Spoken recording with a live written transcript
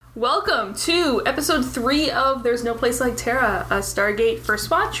Welcome to episode 3 of There's No Place Like Terra, a Stargate First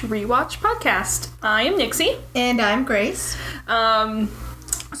Watch Rewatch podcast. I am Nixie. And I'm Grace.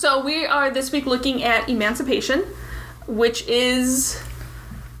 So we are this week looking at Emancipation, which is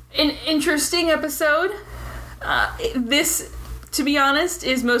an interesting episode. This, to be honest,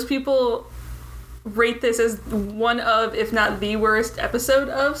 is most people rate this as one of, if not the worst episode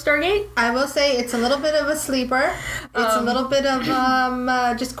of Stargate. I will say it's a little bit of a sleeper. It's a little bit of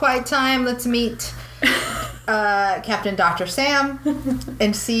just quiet time. Let's meet Captain Dr. Sam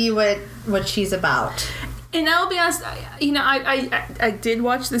and see what she's about. And I'll be honest, I did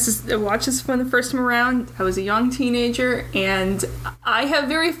watch this. Watch this from the first time around. I was a young teenager, and I have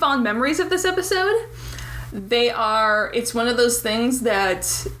very fond memories of this episode. It's one of those things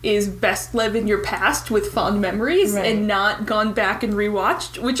that is best lived in your past with fond memories, right, and not gone back and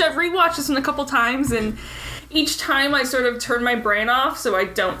rewatched, which I've rewatched this one a couple times, and each time I sort of turn my brain off so I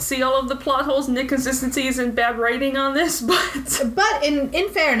don't see all of the plot holes and inconsistencies and bad writing on this, But in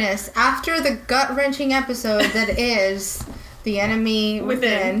fairness, after the gut-wrenching episode that is The Enemy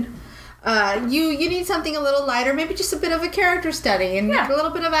Within, you need something a little lighter, maybe just a bit of a character study and a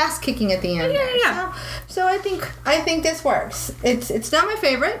little bit of ass kicking at the end. Yeah. So I think this works. It's not my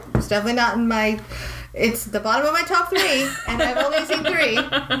favorite. It's definitely not in my. It's the bottom of my top 3, and I've only seen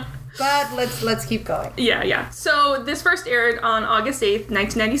 3. But let's keep going. Yeah. So this first aired on August 8th,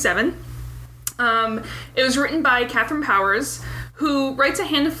 1997. It was written by Catherine Powers, who writes a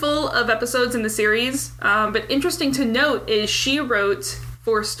handful of episodes in the series. But interesting to note is she wrote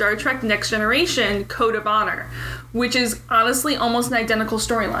for Star Trek Next Generation Code of Honor, which is honestly almost an identical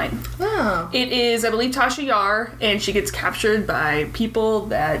storyline. Oh. It is, I believe, Tasha Yar, and she gets captured by people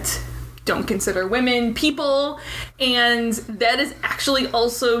that don't consider women people, and that is actually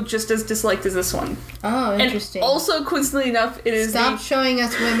also just as disliked as this one. Oh, interesting. And also, coincidentally enough, it is Stop showing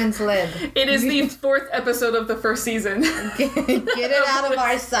us women's lib. It is the 4th episode of the first season. Get it out of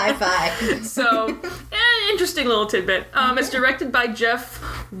our sci-fi. So, interesting little tidbit. It's directed by Jeff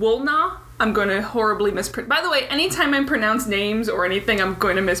Woolnaugh. I'm going to horribly mispronounce. By the way, anytime I pronounce names or anything, I'm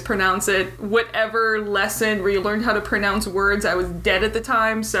going to mispronounce it. Whatever lesson where you learned how to pronounce words, I was dead at the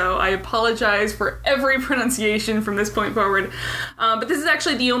time, so I apologize for every pronunciation from this point forward. But this is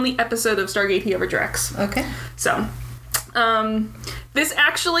actually the only episode of Stargate he ever directs. Okay. So, this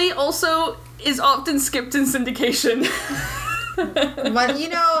actually also is often skipped in syndication. But,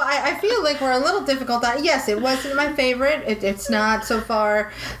 I feel like we're a little difficult. Yes, it wasn't my favorite. It's not so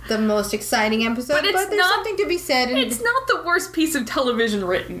far the most exciting episode, but there's something to be said. It's not the worst piece of television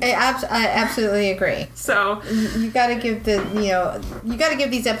written. I absolutely agree. So you got to give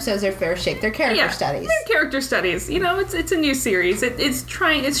these episodes their fair shake. They're character studies. They're character studies. It's a new series.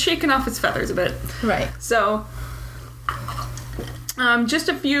 It's shaking off its feathers a bit. Right. So, just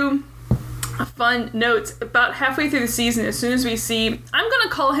a few fun notes. About halfway through the season, as soon as we see, I'm going to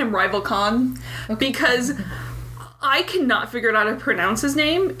call him Rival Khan, because I cannot figure out how to pronounce his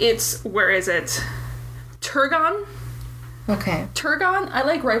name. Where is it? Turgon? Okay. Turgon? I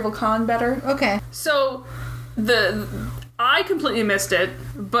like Rival Khan better. Okay. So, I completely missed it,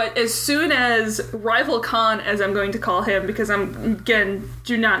 but as soon as Rival Khan, as I'm going to call him, because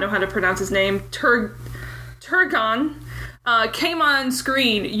do not know how to pronounce his name, Turgon, came on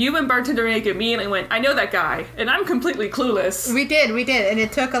screen, you and Bartender Nick immediately went, I know that guy, and I'm completely clueless. We did, and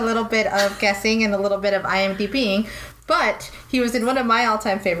it took a little bit of guessing and a little bit of IMDbing, but he was in one of my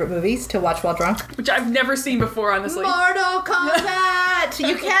all-time favorite movies, To Watch While Drunk. Which I've never seen before, honestly. Mortal Kombat!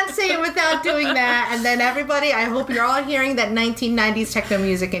 You can't say it without doing that, and then everybody, I hope you're all hearing that 1990s techno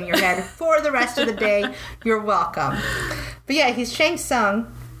music in your head for the rest of the day. You're welcome. But yeah, he's Shang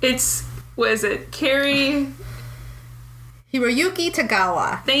Tsung. Carrie... Hiroyuki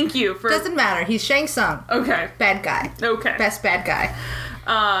Tagawa. Thank you for... Doesn't matter. He's Shang Tsung. Okay. Bad guy. Okay. Best bad guy.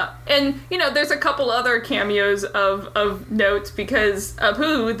 And, there's a couple other cameos of note, because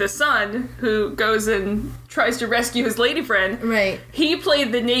Apu, the son, who goes and tries to rescue his lady friend. Right. He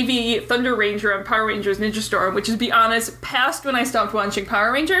played the Navy Thunder Ranger on Power Rangers Ninja Storm, which is, to be honest, past when I stopped watching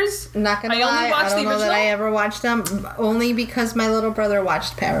Power Rangers. Not gonna lie, I don't know that I ever watched them, only because my little brother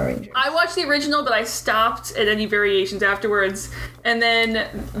watched Power Rangers. I watched the original, but I stopped at any variations afterwards. And then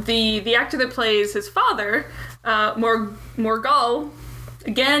the actor that plays his father, Morgul,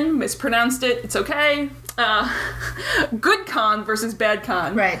 again, mispronounced it. It's okay. Good Khan versus Bad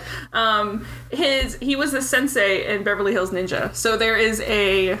Khan. Right. He was the sensei in Beverly Hills Ninja. So there is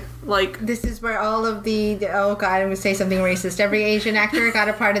a, This is where all of oh god, I'm going to say something racist. Every Asian actor got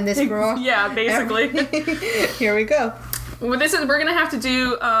a part in this role. Yeah, basically. Here we go. Well, we're gonna have to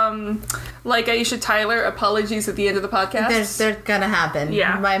do like Aisha Tyler apologies at the end of the podcast. They're gonna happen.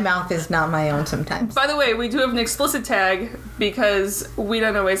 Yeah. My mouth is not my own sometimes. By the way, we do have an explicit tag because we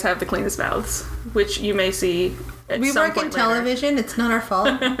don't always have the cleanest mouths, which you may see at We some work in point later. television. It's not our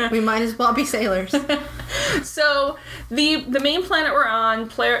fault. We might as well be sailors. So the main planet we're on,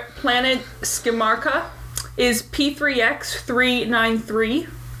 planet Skimarka, is P3X393.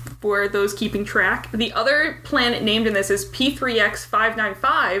 For those keeping track. The other planet named in this is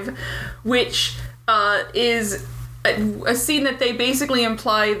P3X595, which is a scene that they basically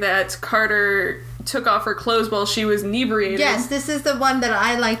imply that Carter took off her clothes while she was inebriated. Yes, this is the one that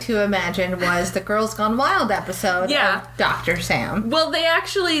I like to imagine was the Girls Gone Wild episode of Dr. Sam. Well,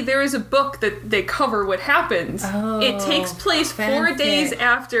 there is a book that they cover what happened. Oh, it takes place 4 days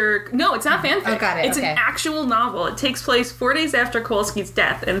after... No, it's not fanfic. Oh, got it. It's an actual novel. It takes place 4 days after Kowalski's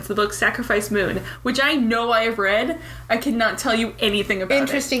death, and it's the book Sacrifice Moon, which I know I have read. I cannot tell you anything about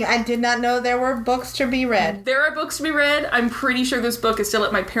Interesting. I did not know there were books to be read. There are books to be read. I'm pretty sure this book is still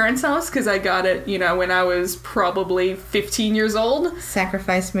at my parents' house, because I got it, when I was probably 15 years old.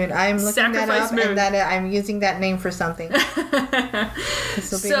 Sacrifice Moon. I'm looking that up, and I'm using that name for something.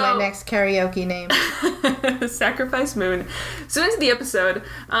 This will be my next karaoke name. Sacrifice Moon. So into the episode,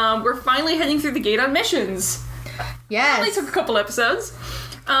 we're finally heading through the gate on missions. Yes. It only took a couple episodes.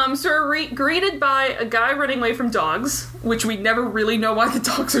 So we're greeted by a guy running away from dogs, which we never really know why the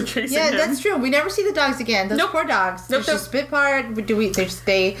dogs are chasing him. Yeah, that's true. We never see the dogs again. Those poor dogs. There's a spit part. What do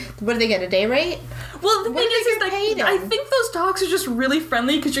they get? A day rate? Well, the thing is that I think those dogs are just really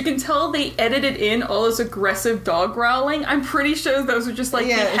friendly because you can tell they edited in all this aggressive dog growling. I'm pretty sure those are just the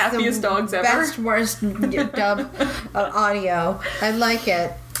happiest dogs ever. Best, worst dub audio. I like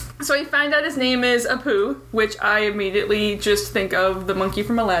it. So I find out his name is Apu, which I immediately just think of the monkey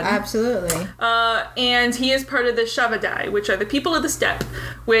from Aladdin. Absolutely. And he is part of the Shavadai, which are the people of the steppe,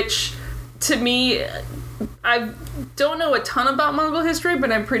 which, to me, I don't know a ton about Mongol history,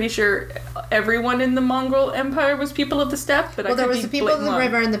 but I'm pretty sure everyone in the Mongol Empire was people of the steppe. But there was the people of the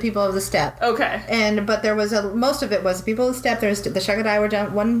river and the people of the steppe. Okay. But there was most of it was the people of the steppe. There's the Shagadai were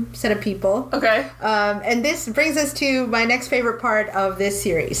down one set of people. Okay. And this brings us to my next favorite part of this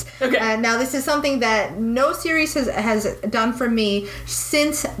series. Okay. Now this is something that no series has done for me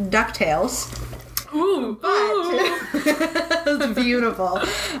since DuckTales. Ooh, It's beautiful.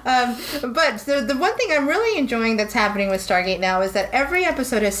 But the one thing I'm really enjoying that's happening with Stargate now is that every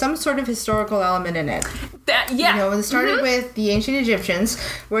episode has some sort of historical element in it. When it started with the ancient Egyptians,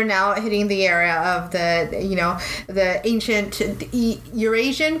 we're now hitting the era of the ancient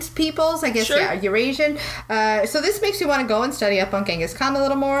Eurasian peoples, I guess. Sure. Yeah, Eurasian. So this makes you want to go and study up on Genghis Khan a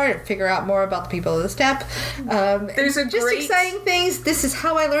little more, figure out more about the people of the steppe. There's exciting things. This is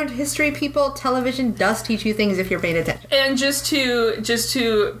how I learned history, people. Television does teach you things if you're paying attention. And just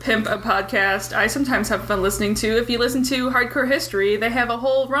to pimp a podcast I sometimes have fun listening to, if you listen to Hardcore History, they have a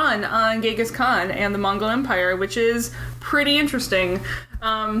whole run on Genghis Khan and the Mongol Empire, which is pretty interesting.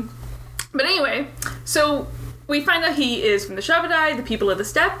 But anyway, so we find out he is from the Shavadai, the people of the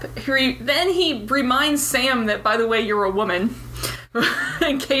steppe. Then he reminds Sam that, by the way, you're a woman.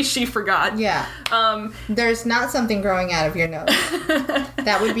 In case she forgot. Yeah. There's not something growing out of your nose.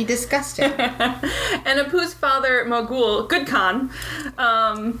 That would be disgusting. And Apu's father, Mogul, Good Khan,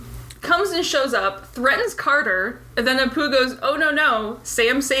 comes and shows up, threatens Carter, and then Apu goes, "Oh, no,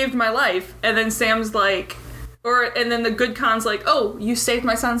 Sam saved my life." And then Sam's like, and then the Good Khan's like, "Oh, you saved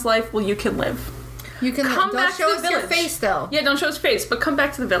my son's life? Well, you can live. You can come back don't show to the us your village." face, though. Yeah, don't show us face, but come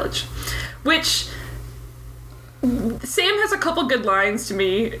back to the village. Which... Sam has a couple good lines to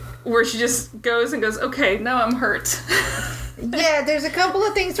me where she just goes, "Okay, now I'm hurt." Yeah, there's a couple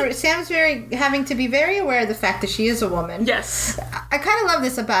of things where Sam's having to be very aware of the fact that she is a woman. Yes. I kind of love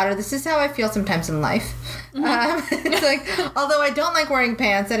this about her. This is how I feel sometimes in life. It's like, although I don't like wearing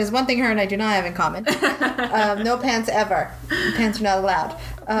pants, that is one thing her and I do not have in common. No pants ever. Pants are not allowed.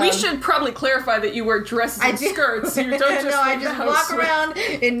 We should probably clarify that you wear dresses and skirts. You don't just no, I just walk around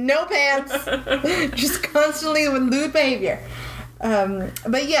in no pants, just constantly with lewd behavior.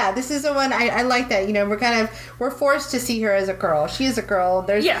 But yeah, this is the one I like that. We're forced to see her as a girl. She is a girl.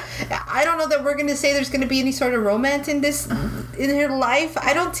 I don't know that we're going to say there's going to be any sort of romance in her life.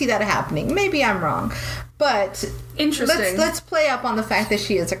 I don't see that happening. Maybe I'm wrong. But interesting. Let's play up on the fact that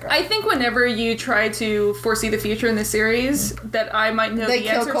she is a girl. I think whenever you try to foresee the future in the series that I might know the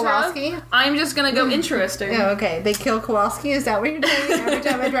answer Kowalski? to, I'm just going to go interesting. Oh, okay. They kill Kowalski? Is that what you're saying? Every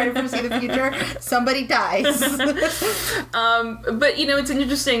time I try to foresee the future, somebody dies. But, it's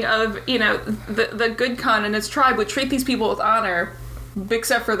interesting of, the Good Khan and his tribe would treat these people with honor.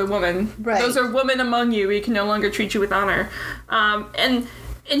 except for the woman. Right. Those are women among you. We can no longer treat you with honor. And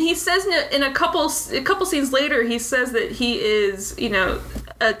he says in a couple scenes later, he says that he is,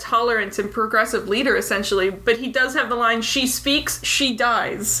 a tolerant and progressive leader, essentially. But he does have the line, she speaks, she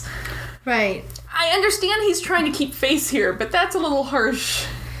dies. Right. I understand he's trying to keep face here, but that's a little harsh.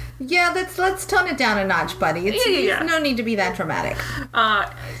 Yeah, let's tone it down a notch, buddy. It's no need to be that dramatic.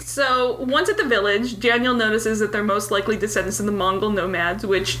 So, once at the village, Daniel notices that they're most likely descendants of the Mongol nomads,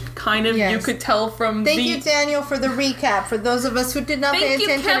 which kind of you could tell from Thank you, Daniel, for the recap. For those of us who did not pay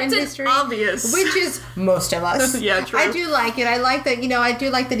attention in history. Obvious. Which is most of us. Yeah, true. I do like it. I like that, I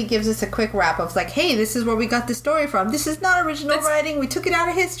do like that he gives us a quick wrap of like, hey, this is where we got the story from. This is not original writing. We took it out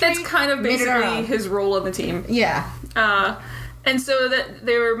of history. That's kind of basically his role on the team. Yeah. And so that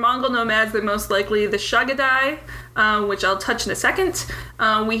they were Mongol nomads, they're most likely the Shagadai, which I'll touch in a second.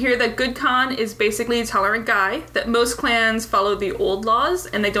 We hear that Good Khan is basically a tolerant guy, that most clans follow the old laws,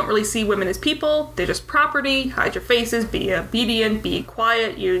 and they don't really see women as people. They're just property, hide your faces, be obedient, be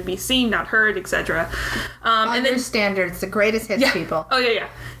quiet, you'd be seen, not heard, etc. And then standards, the greatest hits people. Oh, yeah.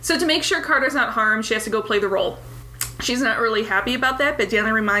 So to make sure Carter's not harmed, she has to go play the role. She's not really happy about that, but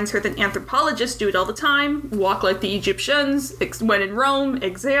Daniel reminds her that anthropologists do it all the time. Walk like the Egyptians, when in Rome,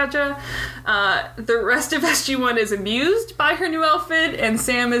 etc. The rest of SG-1 is amused by her new outfit, and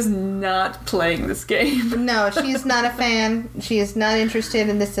Sam is not playing this game. No, she's not a fan. She is not interested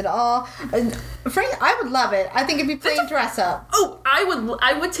in this at all. Frank, I would love it. I think it'd be plain dress up. Oh,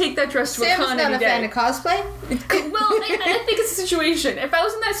 I would take that dress to a con any day. Sam's not a fan of cosplay? Well, I think it's a situation. If I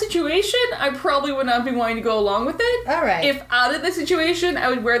was in that situation, I probably would not be wanting to go along with it. All right. If out of the situation, I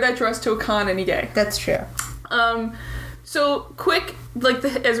would wear that dress to a con any day. That's true. So quick,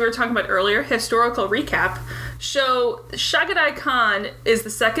 as we were talking about earlier, historical recap. So Shagadai Khan is the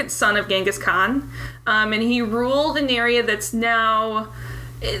second son of Genghis Khan, and he ruled an area that's now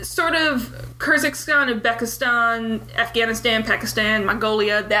sort of Kyrgyzstan, Uzbekistan, Afghanistan, Pakistan,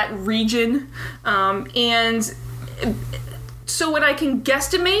 Mongolia, that region, and so what I can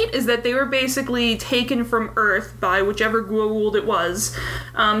guesstimate is that they were basically taken from Earth by whichever Goa'uld it was,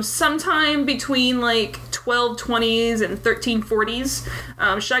 sometime between 1220s and 1340s.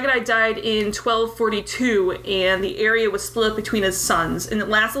 Shagadai died in 1242, and the area was split between his sons, and it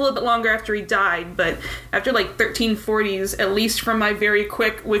lasted a little bit longer after he died, but after 1340s, at least from my very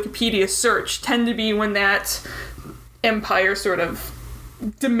quick Wikipedia search, tend to be when that empire sort of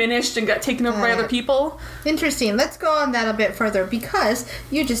diminished and got taken over by other people. Interesting. Let's go on that a bit further because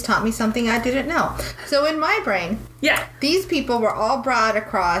you just taught me something I didn't know. So in my brain, these people were all brought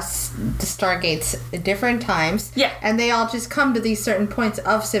across the Stargates at different times. Yeah. And they all just come to these certain points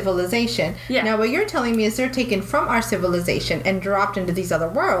of civilization. Yeah. Now what you're telling me is they're taken from our civilization and dropped into these other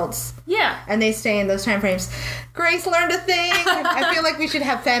worlds. Yeah. And they stay in those time frames. Grace learned a thing. I feel like we should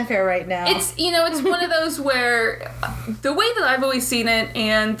have fanfare right now. It's, it's one of those where the way that I've always seen it,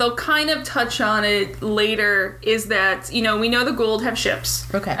 and they'll kind of touch on it later, is that, we know the Goa'uld have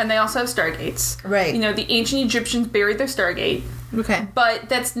ships. Okay. And they also have Stargates. Right. The ancient Egyptians buried their Stargate. Okay. But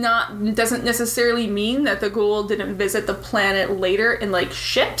doesn't necessarily mean that the Goa'uld didn't visit the planet later in,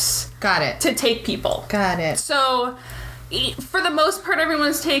 ships. Got it. To take people. Got it. So, for the most part,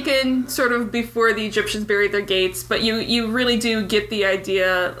 everyone's taken sort of before the Egyptians buried their gates, but you really do get the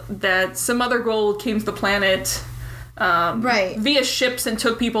idea that some other Goa'uld came to the planet via ships and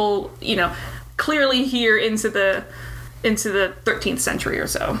took people, clearly here into the 13th century or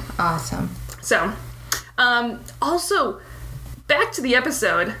so. Awesome. So, also, back to the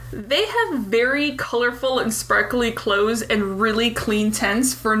episode, they have very colorful and sparkly clothes and really clean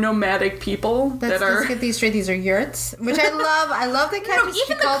tents for nomadic people. Let's get these straight. These are yurts, which I love. I love that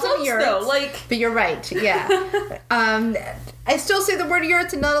she calls them yurts. Though, but you're right. Yeah. I still say the word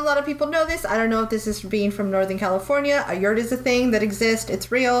yurts, and not a lot of people know this. I don't know if this is being from Northern California. A yurt is a thing that exists.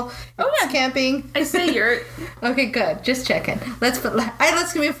 It's real. It's camping. I say yurt. Okay, good. Just checking. Let's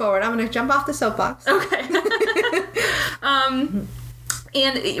move forward. I'm going to jump off the soapbox. Okay.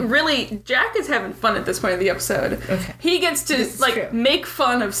 And really, Jack is having fun at this point of the episode. Okay. He gets to, make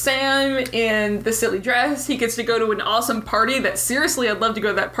fun of Sam in the silly dress. He gets to go to an awesome party that, seriously, I'd love to go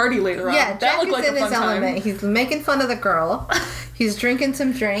to that party later on. Yeah, Jack is in his element. He's making fun of the girl. He's drinking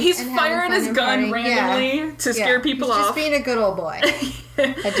some drink. He's firing his gun randomly to scare people off. He's just being a good old boy.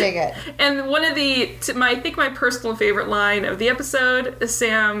 I dig it. And one of I think my personal favorite line of the episode,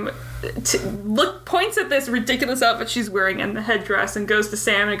 Sam points at this ridiculous outfit she's wearing and the headdress and goes to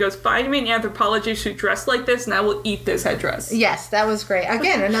Sam and goes, "Find me an anthropologist who dressed like this and I will eat this headdress." Yes, that was great.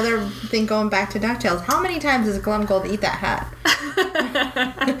 Again, another thing going back to DuckTales. How many times does Glumgold eat that hat?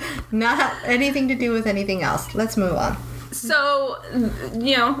 Not anything to do with anything else. Let's move on. So,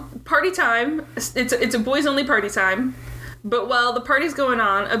 party time. It's a boys only party time. But while the party's going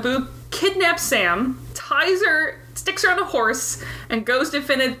on, Abu kidnaps Sam, ties her, sticks her on a horse, and goes to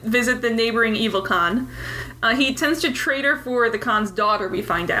visit the neighboring evil Khan. He intends to trade her for the Khan's daughter, we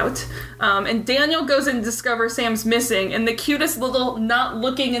find out. And Daniel goes and discovers Sam's missing in the cutest little not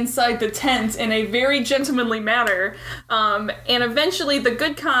looking inside the tent in a very gentlemanly manner. And eventually the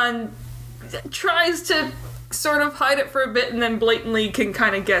good Khan tries to sort of hide it for a bit and then blatantly can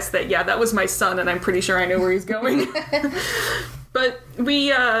kind of guess that, yeah, that was my son and I'm pretty sure I know where he's going. But we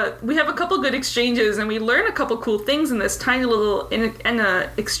have a couple good exchanges and we learn a couple cool things in this tiny little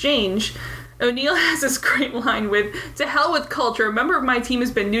exchange. O'Neill has this great line with, "To hell with culture, a member of my team has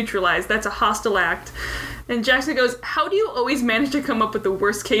been neutralized. That's a hostile act." And Jackson goes, "How do you always manage to come up with the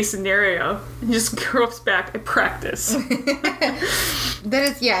worst case scenario?" And he just curls back, "I practice."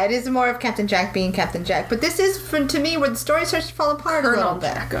 It is more of Captain Jack being Captain Jack. But this is, to me, where the story starts to fall apart a little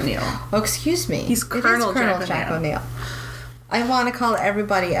bit. Jack O'Neill. Oh, excuse me. He's Colonel Jack O'Neill. I want to call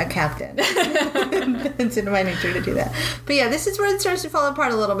everybody a captain. It's in my nature to do that. But yeah, this is where it starts to fall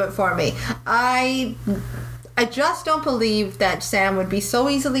apart a little bit for me. I just don't believe that Sam would be so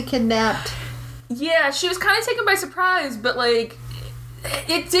easily kidnapped. Yeah, she was kind of taken by surprise, but, like,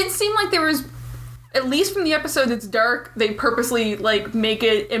 it did seem like there was, at least from the episode that's dark, they purposely, like, make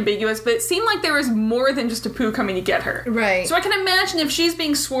it ambiguous, but it seemed like there was more than just Apu coming to get her. Right. So I can imagine if she's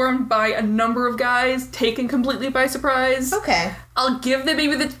being swarmed by a number of guys, taken completely by surprise. Okay. I'll give the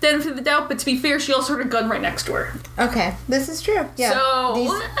baby the benefit of the doubt, but to be fair, she also had a gun right next to her. Okay, this is true. Yeah. So,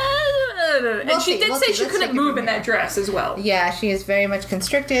 and she did say she couldn't move in that dress as well. Yeah, she is very much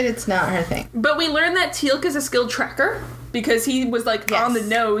constricted. It's not her thing. But we learned that Teal'c is a skilled tracker because he was like on the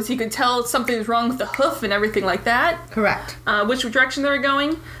nose. He could tell something was wrong with the hoof and everything like that. Correct. Which direction they were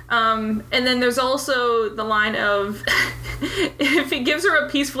going. And then there's also the line of, if he gives her up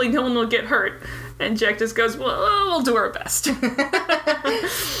peacefully, no one will get hurt. And Jack just goes, well, we'll do our best.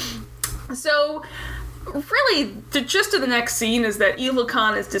 So, really, the gist of the next scene is that Evil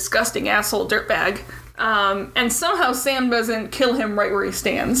Khan is disgusting asshole dirtbag. And somehow Sam doesn't kill him right where he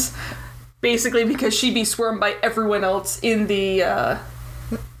stands. Basically because she'd be swarmed by everyone else in the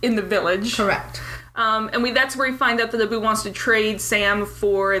village. Correct. And that's where we find out that Abu wants to trade Sam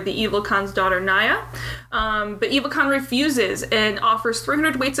for the Evil Khan's daughter, Naya. But Evil Khan refuses and offers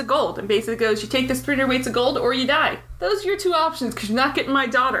 300 weights of gold. And basically goes, you take this 300 weights of gold or you die. Those are your two options because you're not getting my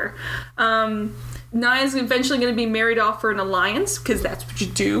daughter. Naya's eventually going to be married off for an alliance because that's what you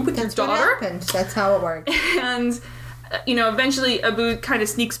do with your daughter. What happens. That's how it works. And, eventually Abu kind of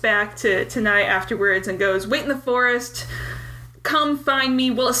sneaks back to Naya afterwards and goes, wait in the forest. Come find me,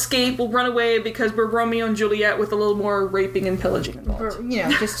 we'll escape, we'll run away because we're Romeo and Juliet with a little more raping and pillaging involved.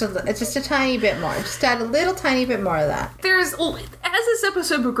 Just a tiny bit more. Just add a little tiny bit more of that. As this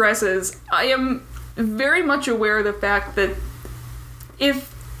episode progresses, I am very much aware of the fact that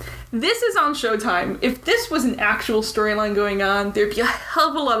if this is on Showtime, if this was an actual storyline going on, there'd be a hell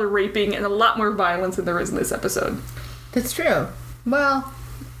of a lot of raping and a lot more violence than there is in this episode. That's true. Well,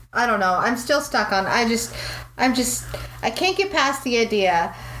 I don't know. I'm still stuck on... I can't get past the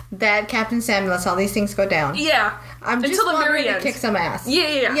idea that Captain Sam lets all these things go down. Yeah. Until the very end. To kick some ass.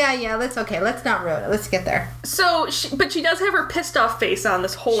 Yeah. Yeah, that's okay. Let's not ruin it. Let's get there. So, but she does have her pissed off face on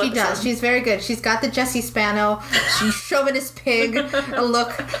this whole episode. She does. She's very good. She's got the Jessie Spano, she's chauvinist pig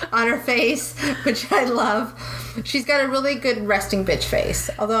look on her face, which I love. She's got a really good resting bitch face.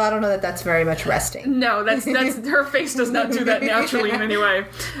 Although I don't know that that's very much resting. No, that's her face does not do that naturally in any way.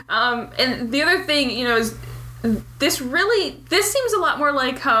 And the other thing, is this seems a lot more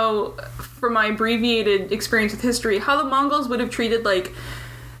like how, from my abbreviated experience with history, how the Mongols would have treated, like,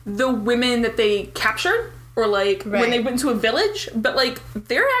 the women that they captured, or, like, when they went to a village, but, like,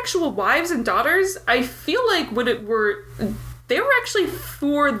 their actual wives and daughters, I feel like they were actually,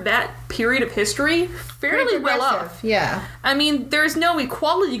 for that period of history, fairly well off. Yeah. I mean, there's no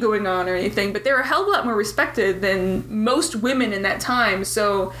equality going on or anything, but they were a hell of a lot more respected than most women in that time,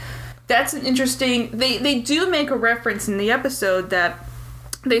 so... That's an interesting... They do make a reference in the episode that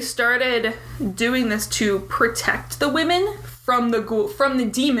they started doing this to protect the women from the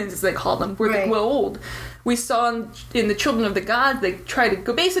demons, as they call them, where they grow old. We saw in the Children of the Gods, they try to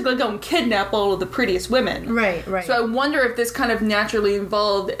go and kidnap all of the prettiest women. Right. So I wonder if this kind of naturally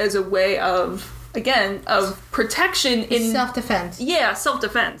evolved as a way of, again, of protection in... Self-defense. Yeah,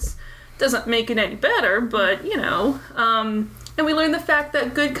 self-defense. Doesn't make it any better, but, and we learn the fact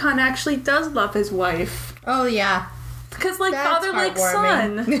that Good Khan actually does love his wife. Oh, yeah. Because, like, father, like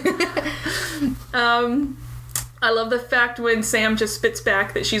son. I love the fact when Sam just spits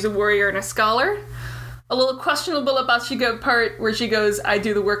back that she's a warrior and a scholar. a little questionable about she got part where she goes, I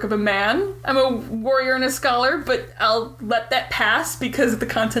do the work of a man. I'm a warrior and a scholar, but I'll let that pass because of the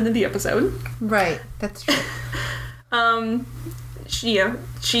content of the episode. Right, that's true.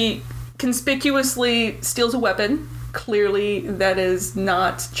 She conspicuously steals a weapon. Clearly, that is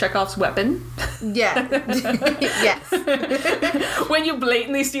not Chekhov's weapon. Yeah. Yes. When you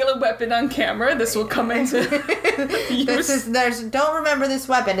blatantly steal a weapon on camera, this will come into use. Don't remember this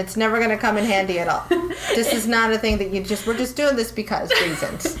weapon. It's never going to come in handy at all. This is not a thing that we're just doing this because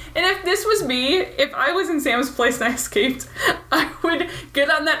reasons. And if this was me, if I was in Sam's place and I escaped, I would get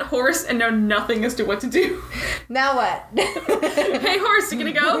on that horse and know nothing as to what to do. Now what? Hey, horse, you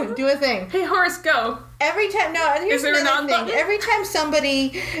gonna go? Do a thing. Hey, horse, go. Every time, here's another thing. Every time somebody,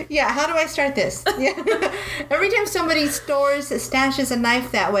 how do I start this? Yeah. Every time somebody stashes a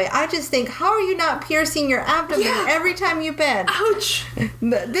knife that way, I just think, how are you not piercing your abdomen every time you bend? Ouch.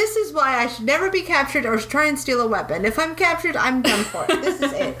 This is why I should never be captured or try and steal a weapon. If I'm captured, I'm done for. This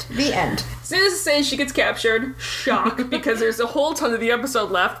is it. The end. As soon as it says she gets captured, shock, because there's a whole ton of the episode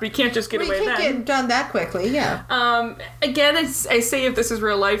left. We can't just get away then. We can't get done that quickly, yeah. Again, I say if this is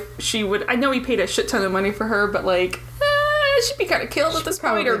real life, she would... I know he paid a shit ton of money for her, but, like, she'd be kind of killed at this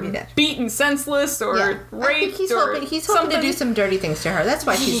point, or beaten senseless, or raped, I think he's hoping to do some dirty things to her. That's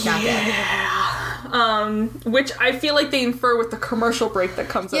why she's not dead. Which I feel like they infer with the commercial break that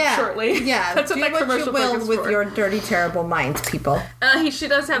comes up shortly. Yeah, that's what that commercial break is with for. Your dirty, terrible minds, people. She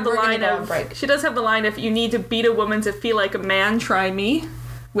does have the line of... She does have the line, if you need to beat a woman to feel like a man, try me.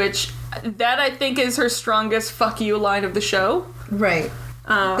 Which, that I think is her strongest fuck you line of the show. Right.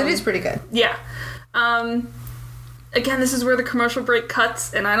 That is pretty good. Yeah. Again, this is where the commercial break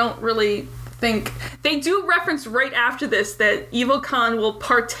cuts, and I don't really think... They do reference right after this that Evil Khan will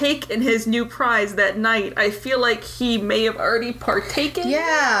partake in his new prize that night. I feel like he may have already partaken.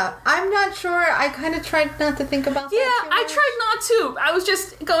 Yeah, I'm not sure. I kind of tried not to think about that. Yeah, I tried not to. I was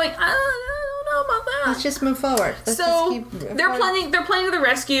just going, I don't know about that. Let's just move forward. They're planning the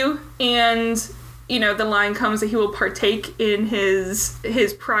rescue, and... the line comes that he will partake in his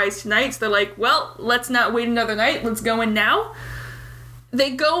prize tonight. So they're like, well, let's not wait another night. Let's go in now.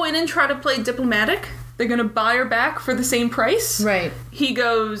 They go in and try to play diplomatic. They're going to buy her back for the same price. Right. He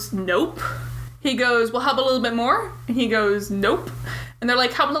goes, nope. He goes, well, how about a little bit more? And he goes, nope. And they're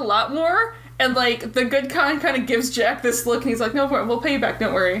like, how about a lot more? And, like, the good con kind of gives Jack this look, and he's like, no, we'll pay you back,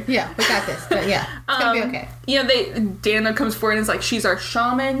 don't worry. Yeah, we got this. Yeah, it's gonna be okay. Dana comes forward and is like, she's our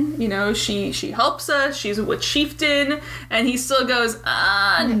shaman, she helps us, she's a witch chieftain, and he still goes,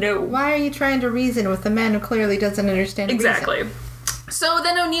 no. Why are you trying to reason with a man who clearly doesn't understand Exactly. reason? So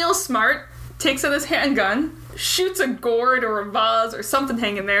then O'Neill's smart, takes out his handgun, shoots a gourd or a vase or something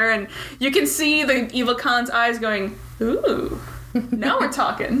hanging there, and you can see the Evil Khan's eyes going, ooh, now we're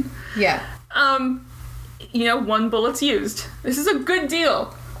talking. Yeah. One bullet's used. This is a good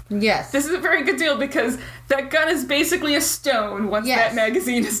deal. Yes. This is a very good deal because that gun is basically a stone once that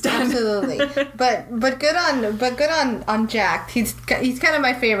magazine is done. Absolutely. but good on Jack. He's kind of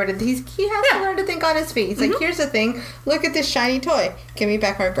my favorite. He has to learn to think on his feet. He's like, here's the thing. Look at this shiny toy. Give me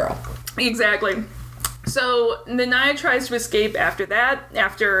back our girl. Exactly. So Nanaya tries to escape after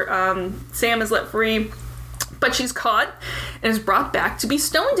Sam is let free, but she's caught and is brought back to be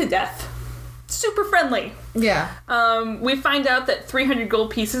stoned to death. Super friendly. Yeah. We find out that 300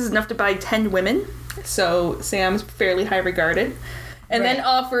 gold pieces is enough to buy 10 women, so Sam's fairly high regarded. And then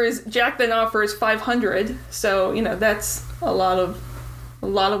Jack offers 500, so, that's a lot of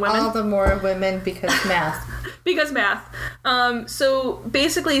women. All the more women because math. Because math. So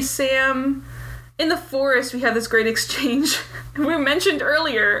basically Sam... In the forest, we have this great exchange we mentioned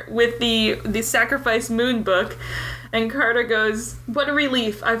earlier with the Sacrifice Moon book. And Carter goes, what a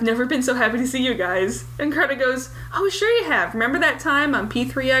relief. I've never been so happy to see you guys. And Carter goes, oh, sure you have. Remember that time on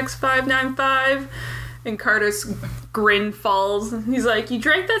P3X595? And Carter's grin falls. He's like, you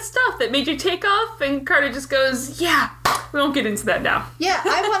drank that stuff that made you take off? And Carter just goes, yeah, we won't get into that now. Yeah,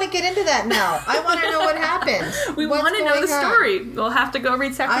 I want to get into that now. I want to know what happened. We want to know the story. We'll have to go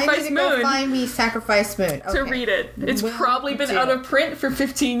read Sacrifice Moon. I need to go find me Sacrifice Moon. To read it. It's probably been out of print for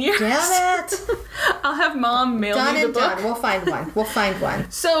 15 years. Damn it. I'll have Mom mail me the book. Done. We'll find one.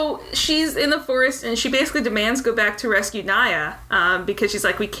 So she's in the forest, and she basically demands go back to rescue Naya, because she's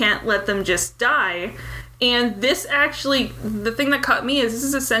like, we can't let them just die. And this actually, the thing that caught me is this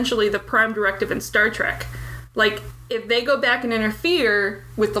is essentially the Prime Directive in Star Trek. Like, if they go back and interfere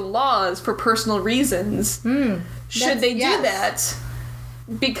with the laws for personal reasons, should they do that?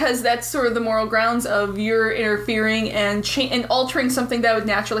 because that's sort of the moral grounds of you're interfering and and altering something that would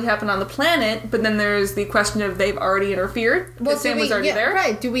naturally happen on the planet. But then there's the question of they've already interfered. Well, Sam was already there.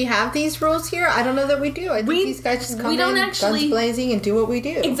 Right. Do we have these rules here? I don't know that we do. I think these guys just come in, guns blazing, and do what we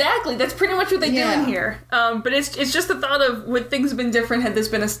do. Exactly. That's pretty much what they do in here. But it's just the thought of, would things have been different had this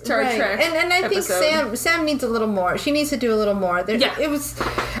been a Star Trek And I think Sam needs a little more. She needs to do a little more.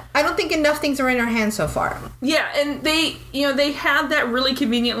 I don't think enough things are in her hands so far. Yeah, and they had that really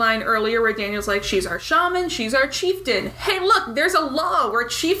convenient line earlier where Daniel's like, she's our shaman, she's our chieftain. Hey, look, there's a law where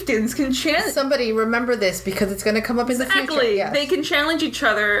chieftains can challenge. Somebody remember this because it's going to come up in the future. Exactly. Yes. They can challenge each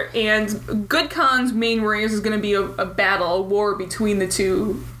other, and Good Khan's main warriors is going to be a battle, a war between the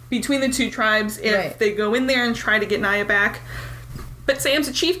two tribes if they go in there and try to get Naya back. But Sam's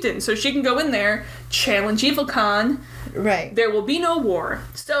a chieftain, so she can go in there, challenge Evil Khan. Right. There will be no war.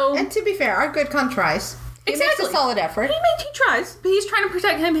 So, and to be fair, our Good Khan tries. He makes a solid effort. He tries, but he's trying to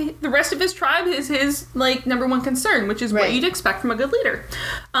protect him. The rest of his tribe is his number one concern, which is what you'd expect from a good leader.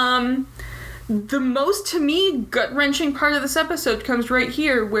 The most, to me, gut-wrenching part of this episode comes right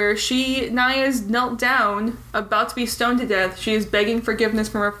here, where Naya's knelt down, about to be stoned to death. She is begging forgiveness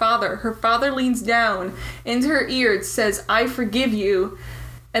from her father. Her father leans down into her ear, says, "I forgive you,"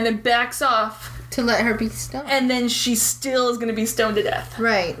 and then backs off. To let her be stoned. And then she still is going to be stoned to death.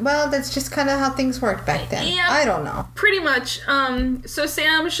 Right. Well, that's just kind of how things worked back then. Yeah, I don't know. Pretty much. So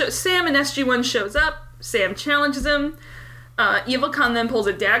Sam and SG-1 shows up. Sam challenges him. Evil Khan then pulls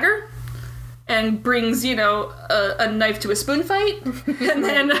a dagger and brings, a knife to a spoon fight. And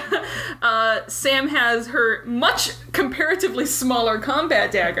then Sam has her much comparatively smaller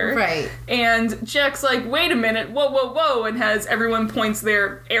combat dagger. Right. And Jack's like, wait a minute, whoa, and has everyone points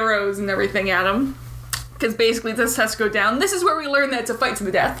their arrows and everything at him. Because basically this has to go down. This is where we learn that it's a fight to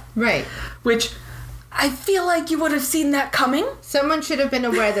the death. Right. Which, I feel like you would have seen that coming. Someone should have been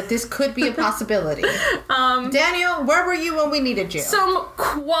aware that this could be a possibility. Daniel, where were you when we needed you? Some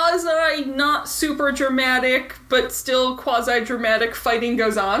quasi, not super dramatic, but still quasi-dramatic fighting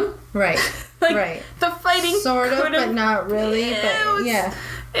goes on. Right. Right. The fighting sort of, but not really.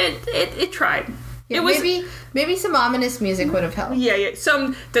 It tried. Yeah, it was, maybe some ominous music would have helped. Yeah.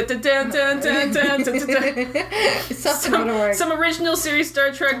 Some something would have worked. Some original series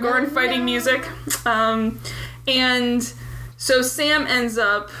Star Trek gore and fighting music. And so Sam ends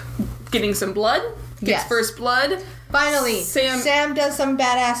up getting some blood. Gets first blood. Finally, Sam does some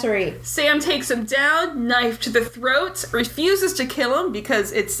badassery. Sam takes him down, knife to the throat, refuses to kill him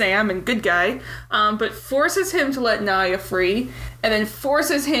because it's Sam and good guy, but forces him to let Naya free, and then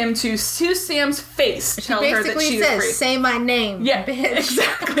forces him to sue Sam's face, tell her that she's free. Say my name, bitch.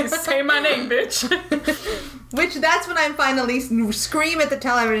 Exactly. Say my name, bitch. Which, that's when I finally scream at the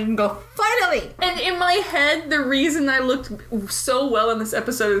television and go, finally! And in my head, the reason I looked so well in this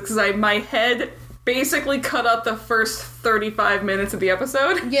episode is because my head basically cut out the first 35 minutes of the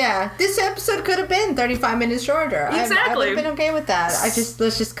episode. Yeah, this episode could have been 35 minutes shorter. Exactly. I would have been okay with that.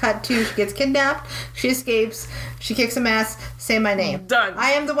 Let's just cut to, she gets kidnapped, she escapes, she kicks some ass, say my name. Done.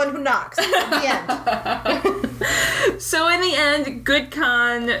 I am the one who knocks. The end. So in the end, Good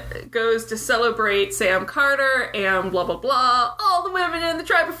Khan goes to celebrate Sam Carter and blah, blah, blah. All the women in the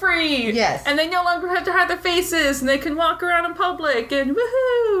tribe are free. Yes. And they no longer have to hide their faces, and they can walk around in public, and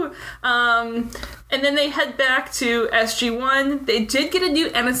woohoo! And then they head back to SG-1. They did get a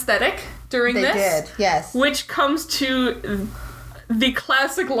new anesthetic during this. They did, yes. Which comes to the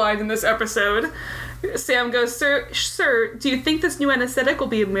classic line in this episode. Sam goes, Sir, do you think this new anesthetic will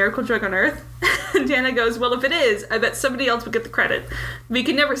be a miracle drug on Earth? And Dana goes, well, if it is, I bet somebody else would get the credit. We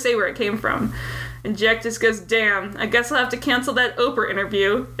can never say where it came from. And Jack just goes, damn, I guess I'll have to cancel that Oprah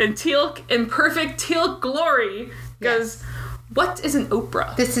interview. And Teal'c, in perfect Teal'c glory, goes, what is an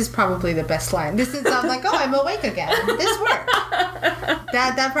Oprah? This is probably the best line. This is, I'm like, oh, I'm awake again. This worked.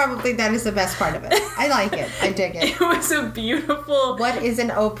 That is the best part of it. I like it. I dig it. It was a beautiful... What is an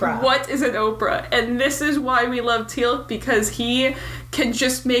Oprah? What is an Oprah? And this is why we love Teal'c, because he can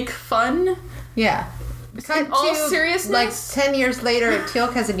just make fun. Yeah. In all seriousness? Like 10 years later,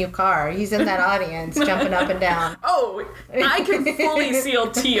 Teal'c has a new car. He's in that audience, jumping up and down. Oh, I can fully see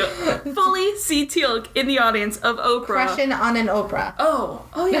Teal'c in the audience of Oprah. Crushing on an Oprah. Oh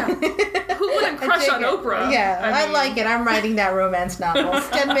yeah. Who wouldn't crush on Oprah? Yeah, I like it. I'm writing that romance novel.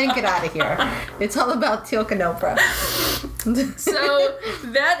 Stedman, get out of here. It's all about Teal'c and Oprah. So,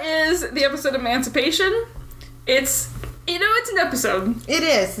 that is the episode Emancipation. It's an episode. It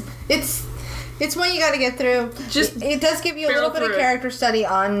is. It's one you got to get through. It does give you a little bit of character study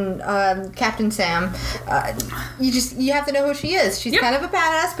on Captain Sam. You have to know who she is. She's kind of a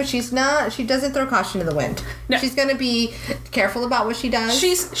badass, but she's not. She doesn't throw caution to the wind. No. She's going to be careful about what she does.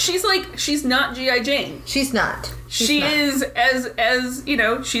 She's not G.I. Jane. She's not. She is as you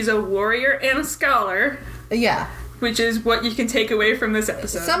know. She's a warrior and a scholar. Yeah. Which is what you can take away from this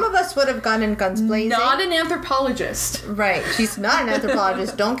episode. Some of us would have gone in guns blazing. Not an anthropologist. Right. She's not an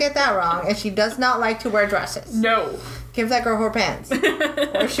anthropologist. Don't get that wrong. And she does not like to wear dresses. No. Give that girl her pants.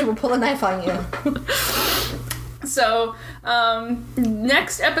 Or she will pull a knife on you. So,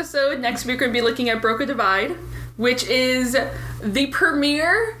 next week we're going to be looking at Broca Divide, which is the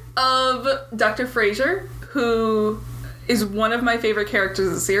premiere of Dr. Frasier, who is one of my favorite characters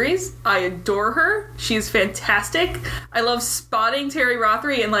of the series. I adore her. She's fantastic. I love spotting Terry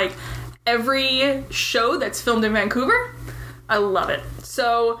Rothery in like every show that's filmed in Vancouver. I love it.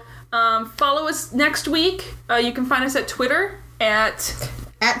 So follow us next week. You can find us at Twitter at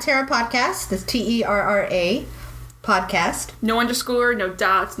Terra Podcast. That's TERRA podcast. No underscore, no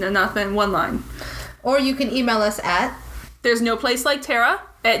dots, no nothing. One line. Or you can email us at There's No Place Like Terra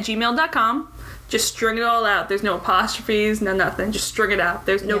at gmail.com. Just string it all out. There's no apostrophes, no nothing. Just string it out.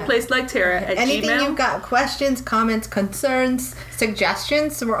 There's no place like Terra at Anything Gmail. You've got questions, comments, concerns,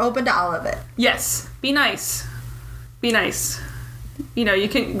 suggestions, we're open to all of it. Yes. Be nice. Be nice. You know,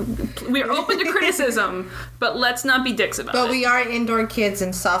 we're open to criticism, but let's not be dicks about it. But we are indoor kids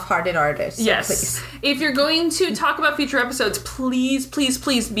and soft-hearted artists. So yes. Please. If you're going to talk about future episodes, please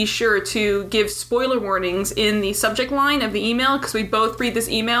be sure to give spoiler warnings in the subject line of the email, because we both read this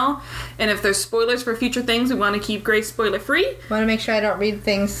email, and if there's spoilers for future things, we want to keep Grace spoiler-free. Want to make sure I don't read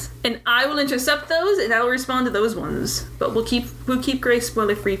things. And I will intercept those, and I will respond to those ones. But we'll keep Grace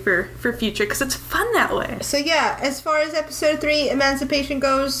spoiler-free for future, because it's fun that way. So yeah, as far as episode 3, Emancipation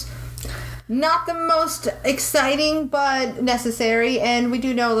goes, not the most exciting, but necessary, and we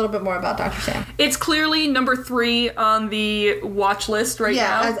do know a little bit more about Dr. Sam. It's clearly number 3 on the watch list now.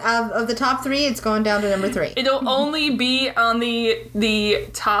 Yeah, of the top 3, it's going down to number 3. It'll only be on the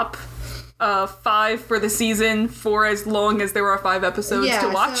top 5 for the season for as long as there are 5 episodes to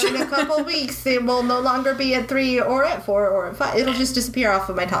watch. So in a couple weeks, it will no longer be at 3 or at 4 or at 5. It'll just disappear off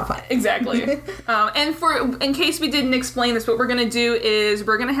of my top 5. Exactly. And in case we didn't explain this, what we're going to do is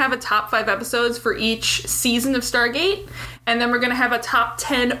we're going to have a top 5 episodes for each season of Stargate, and then we're going to have a top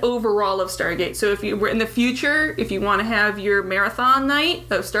 10 overall of Stargate. So if you were in the future, if you want to have your marathon night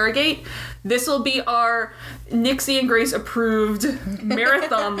of Stargate, this will be our Nixie and Grace approved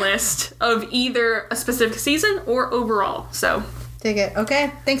marathon list of either a specific season or overall. So dig it.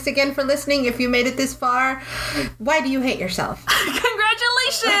 Okay. Thanks again for listening. If you made it this far, why do you hate yourself? Congratulations!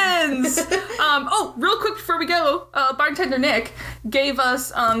 Real quick before we go, bartender Nick gave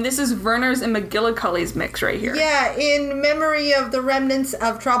us this is Verner's and McGillicuddy's mix right here. Yeah, in memory of the remnants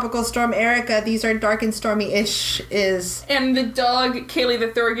of Tropical Storm Erica, these are dark and stormy-ish is. And the dog, Kaylee the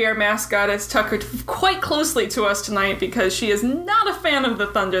Thorgeir mascot, is tuckered quite closely to us tonight because she is not a fan of the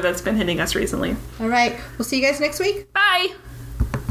thunder that's been hitting us recently. All right. We'll see you guys next week. Bye!